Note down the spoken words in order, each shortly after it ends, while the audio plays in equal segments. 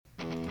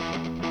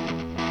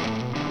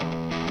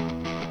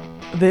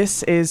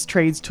This is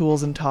Trades,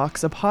 Tools, and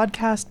Talks, a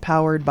podcast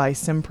powered by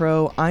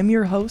Simpro. I'm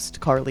your host,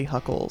 Karlie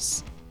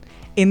Huckels.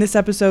 In this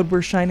episode,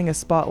 we're shining a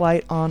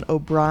spotlight on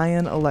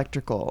O'Brien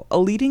Electrical, a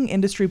leading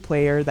industry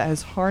player that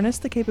has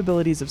harnessed the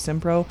capabilities of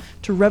Simpro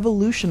to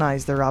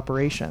revolutionize their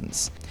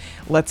operations.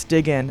 Let's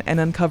dig in and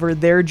uncover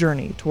their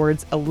journey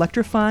towards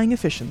electrifying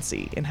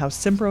efficiency and how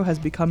Simpro has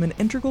become an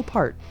integral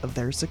part of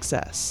their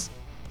success.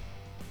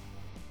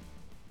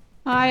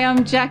 Hi,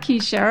 I'm Jackie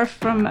Sheriff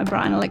from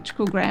O'Brien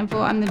Electrical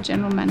Granville. I'm the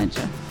General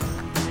Manager.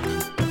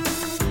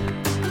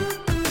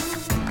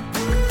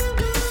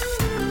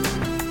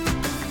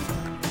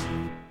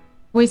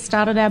 We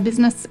started our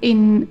business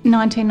in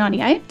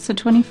 1998, so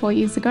 24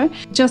 years ago.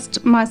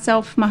 Just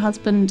myself, my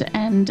husband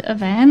and a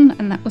van,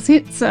 and that was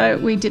it. So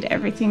we did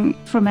everything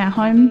from our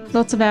home.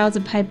 Lots of hours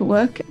of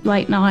paperwork,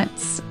 late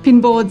nights,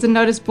 pin boards and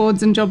notice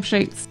boards and job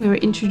sheets. We were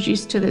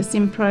introduced to the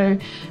Simpro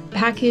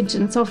package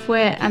and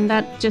software, and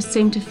that just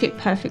seemed to fit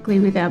perfectly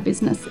with our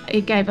business.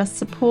 It gave us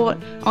support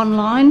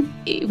online.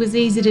 It was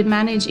easy to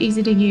manage,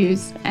 easy to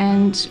use,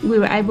 and we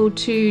were able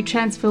to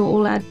transfer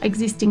all our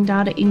existing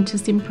data into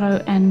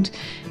Simpro, and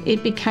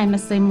it became a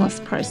seamless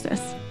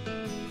process.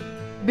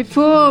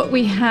 Before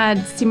we had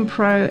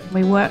Simpro,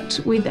 we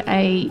worked with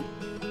a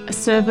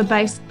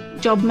server-based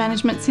job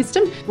management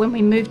system. When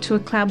we moved to a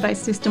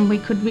cloud-based system, we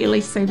could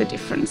really see the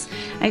difference.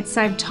 It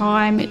saved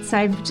time, it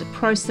saved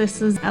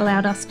processes,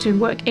 allowed us to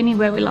work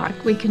anywhere we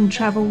like. We can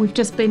travel. We've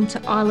just been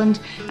to Ireland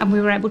and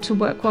we were able to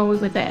work while we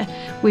were there.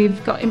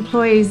 We've got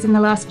employees in the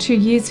last 2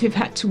 years who've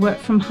had to work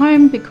from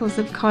home because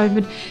of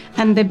COVID,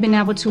 and they've been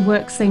able to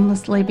work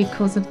seamlessly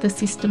because of the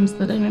systems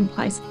that are in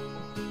place.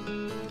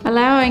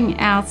 Allowing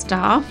our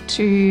staff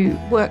to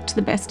work to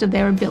the best of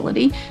their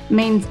ability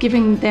means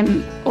giving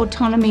them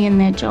autonomy in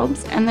their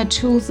jobs and the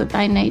tools that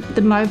they need.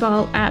 The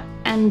mobile app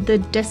and the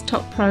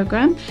desktop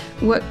program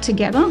work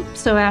together,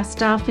 so our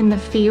staff in the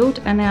field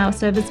and our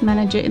service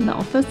manager in the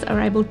office are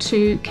able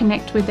to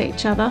connect with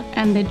each other,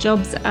 and their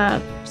jobs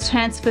are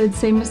transferred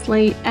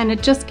seamlessly, and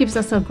it just gives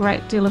us a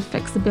great deal of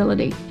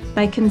flexibility.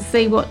 They can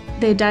see what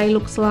their day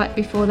looks like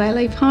before they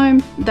leave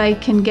home. They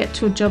can get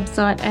to a job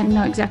site and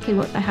know exactly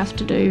what they have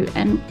to do,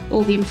 and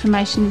all the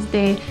information is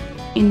there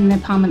in the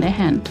palm of their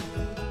hand.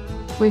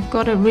 We've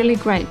got a really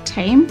great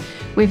team.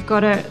 We've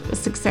got a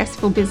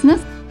successful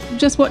business.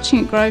 Just watching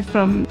it grow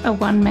from a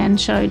one-man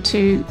show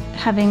to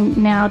having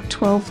now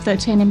 12,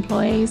 13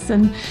 employees,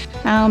 and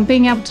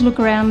being able to look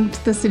around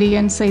the city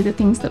and see the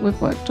things that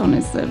we've worked on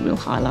is a real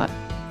highlight.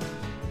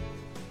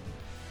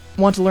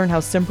 Want to learn how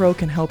Simpro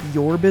can help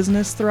your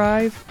business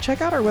thrive?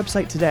 Check out our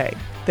website today.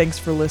 Thanks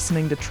for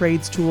listening to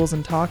Trades, Tools,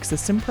 and Talks, the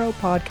Simpro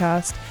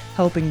podcast,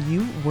 helping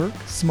you work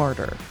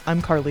smarter.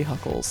 I'm Karlie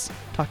Huckels.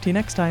 Talk to you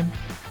next time.